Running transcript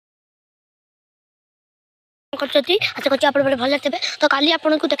करछथि आशा करछि आपण बड़े भल लागतबे। तो काली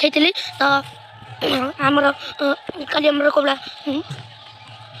आपण को देखैतिली तो हमर काली हमर कोबला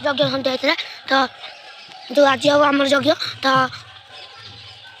यज्ञ हंते आइतला तो जो आज हो हमर यज्ञ तो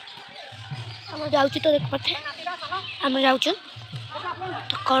हम जाउछि तो देख पथे हम जाउछु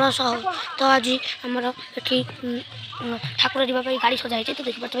तो कलश हो तो आज हमर एठी ठाकुर जीवा पे गाड़ी सजाई छै तो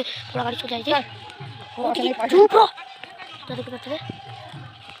देख पथे पूरा गाड़ी सजाई छै चुप रो तो देख पथे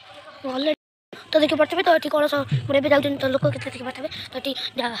भले तो देखिए पड़ते तो कलश मुझे भी जाऊँ तो लोक के देखिए पड़ते तो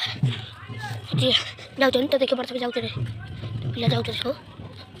जाऊँ तो देखिए पड़ते जाऊँ पिला जाऊँ सो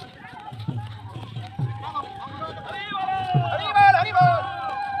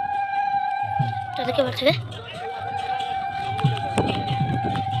तो देखिए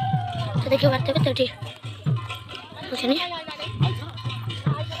पड़ते तो ठीक कुछ नहीं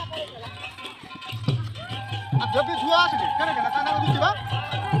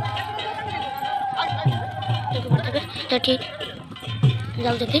तो ठीक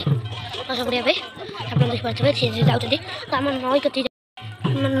जाऊँ रस बुढ़िया पे आप देखिए जाऊँ तो आम नई कति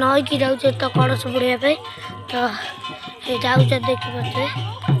नई की जाऊँ तो कलश बुढ़िया पे तो जाऊँ देखिए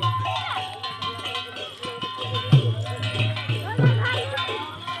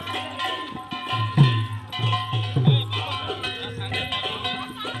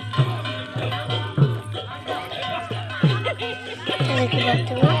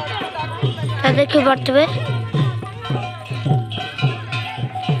देखिए बढ़ते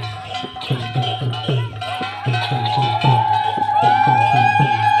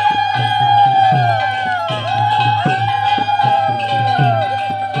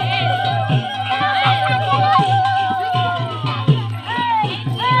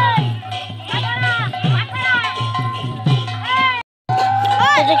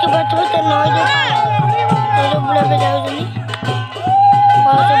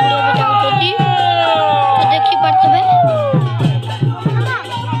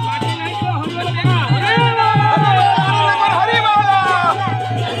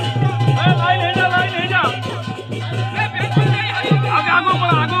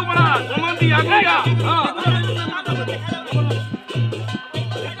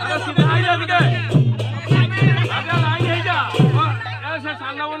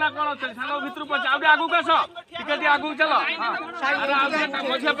आगू चलो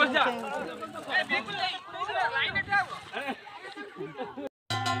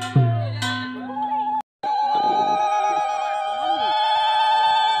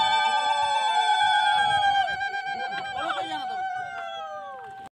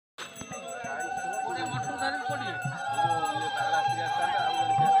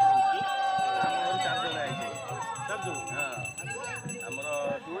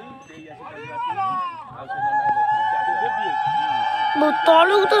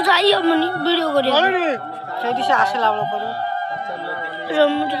तलू तो जाई हमनी वीडियो करियो सेठी से आसे लावलो करो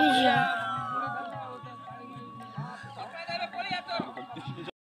रमट की जिया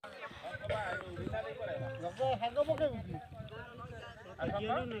हागो बके हागो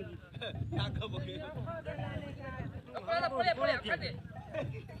बके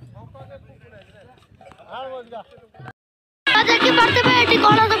हां बोल जा आजे की पड़ते पे एठी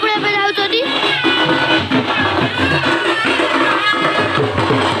कोला तो पुरे पे जाउ छोटी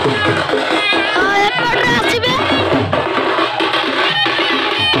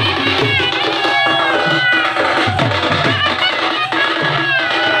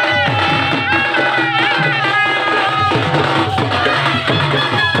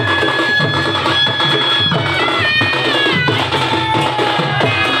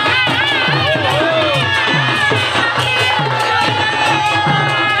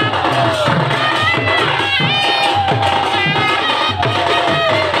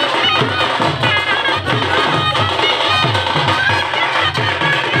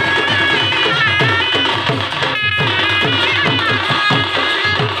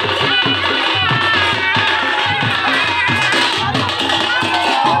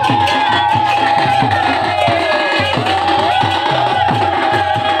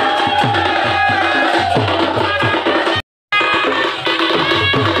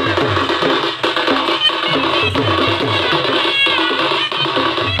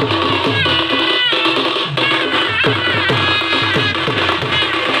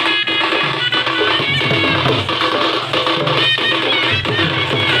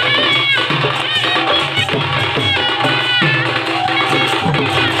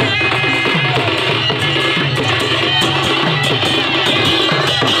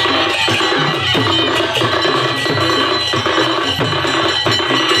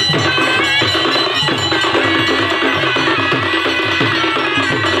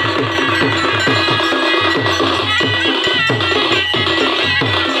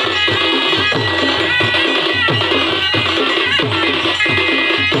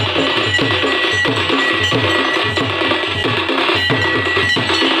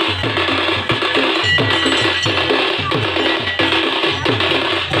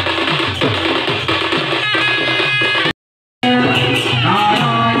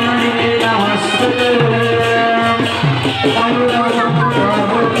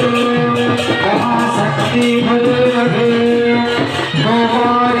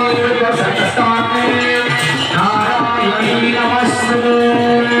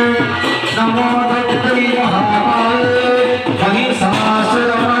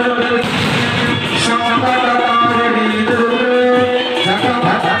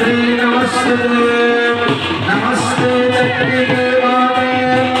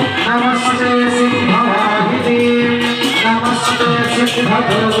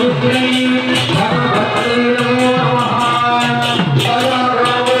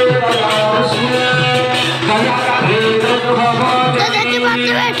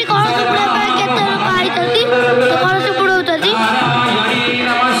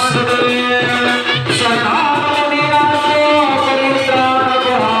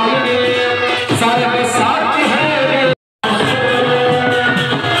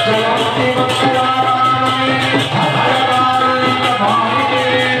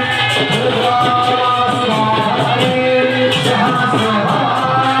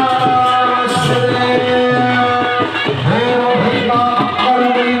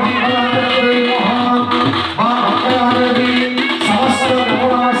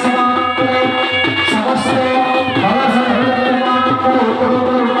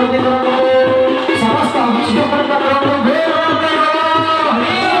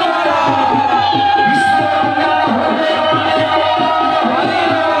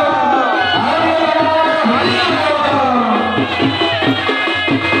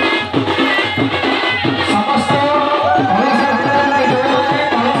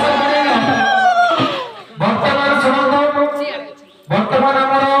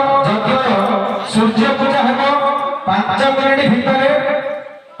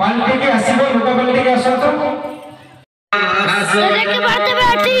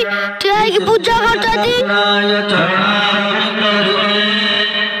पूजा करता थी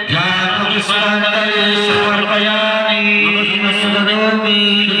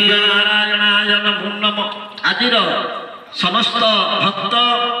आज समस्त भक्त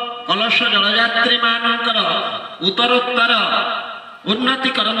कलश जलयात्री मानकर उत्तरोत्तर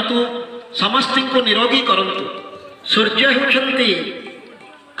उन्नति करंतु समस्त को निरोगी करंतु। सूर्य होती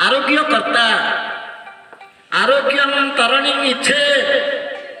आरोग्यकर्ता आरोग्यम तरणिम इच्छे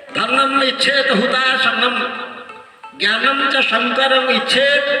धर्मम इच्छेत हुताशनम ज्ञानम च शंकरम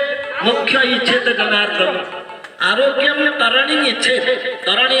इच्छेत मुख्य इच्छेत जनार्दन। आरोग्यम तरणि इच्छेत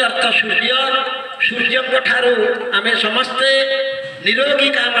तरणि अर्थ सूर्य सूर्य ठारू आमे समस्ते निरोगी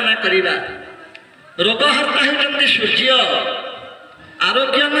कामना करिबा। रोगहर्ता होती सूर्य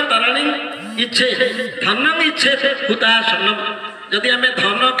आरोग्यम तरणि इच्छेत धनम इच्छेत हुताशनम। यदि आमे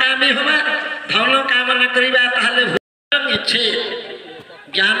धन कामी होबा धन कामना करिबा ताहले इच्छे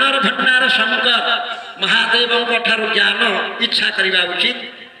ज्ञानर भंडार शंकर महादेव ठारू ज्ञान इच्छा करिबा उचित।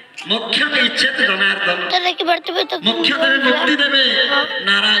 मुख्य इच्छेत जनार्दन मुख्य मुक्ति देवे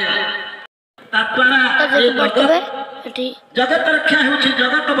नारायण ताद्वारा जगत रक्षा होछि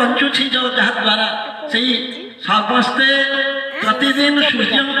जगत बंचुछि जो जहाद्वारा सेही समस्ते प्रतिदिन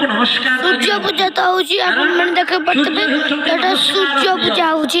सूर्य को नमस्कार सूर्य पूजा तो होछि आपण मन देखे बतबे एटा सूर्य पूजा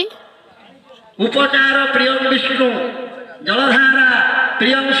होछि। उपचार प्रिय विष्णु जलधारा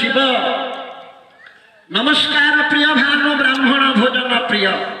प्रिय शिव नमस्कार प्रिय भानु ब्राह्मण भोजन प्रिय।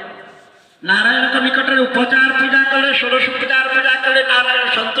 नारायण के निकट उपचार पूजा कले षोडशोपचार पूजा कले नारायण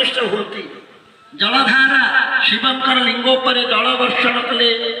संतुष्ट होती। जलधारा शिवंकर लिंगोपर जल वर्षण कले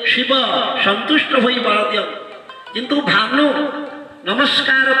शिव संतुष्ट हो बल दिय। किंतु भानु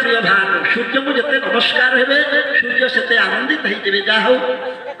नमस्कार प्रिय भानु सूर्य को जिते नमस्कार हेबे सूर्य सेते आनंदित होइबे। जा हो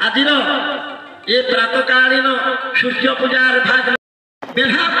आज ये प्रातकालीन सूर्य पूजार भाग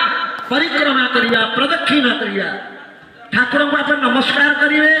बेढ़ा परिक्रमा करिया प्रदक्षिणा करिया ठाकुर को आप नमस्कार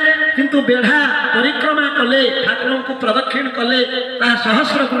करेंगे किंतु बेढ़ा परिक्रमा कले ठाकुर को प्रदक्षिण कले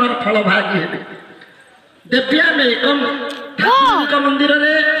सहस्र गुणर फल भागी हे। देव्याम एकम ठाकुर मंदिर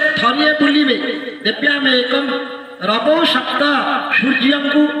में थरिए बुलिबे देव्याम एकम रबो सप्त सूर्य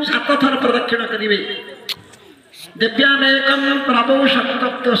को 7 थर प्रदक्षिण करेंगे। देव्याम एकम रबो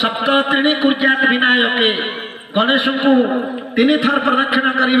सप्त त्रीणी कुर्यात विनायके गणेश को 3 थर प्रदक्षिण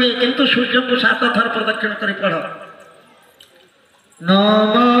करेंगे किंतु सूर्य को 7 थर प्रदक्षिण कर पढ़।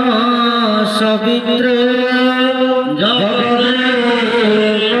 नमः सवित्रे जगदेवचक्षुषे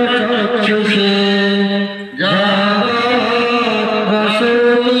जगद्वसुनि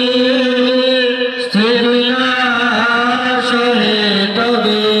स्थितिनाशहेतवे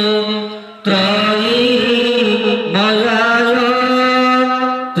त्रयीमयाय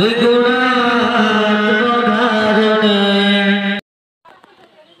त्रिगुणात्मधारिणे।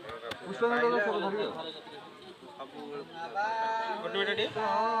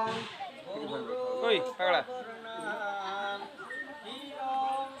 ओइ पगला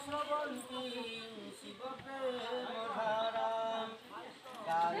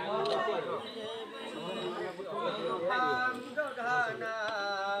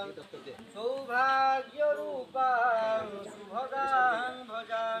सौभाग्य रूपां शुभगां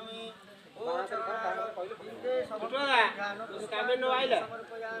भजामि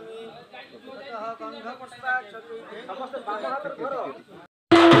समर्पयामि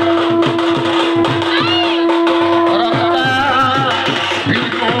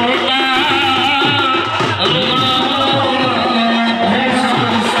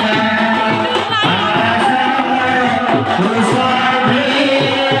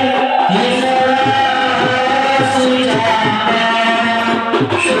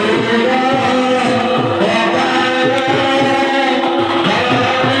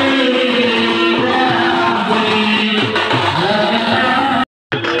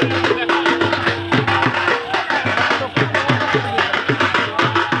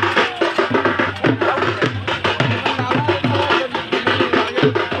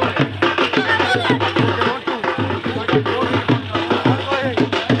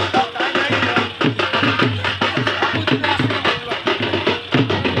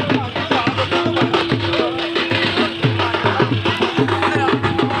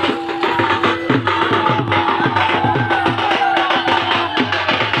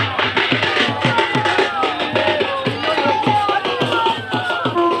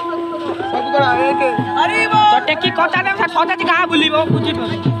टेकी कटा दे छटा जी कहाँ बुलिबो बुझि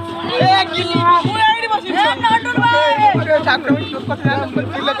ए गिली मु एडी बसि ए नटुर भाई अरे ठाकुर कथा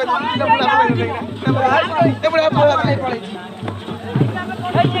किलो ए बडा पळै छी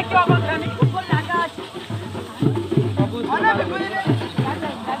ए ये के बात है फुटबॉल जागा अछि अना बिल्कुल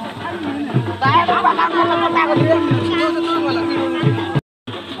बाहर बाला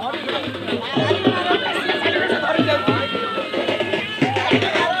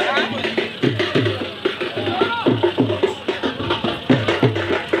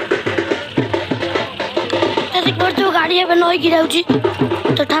गाड़ी एवं नईकि जाऊँगी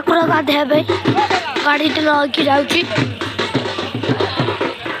तो ठाकुर गाधे गाड़ी नईकि जाऊँगी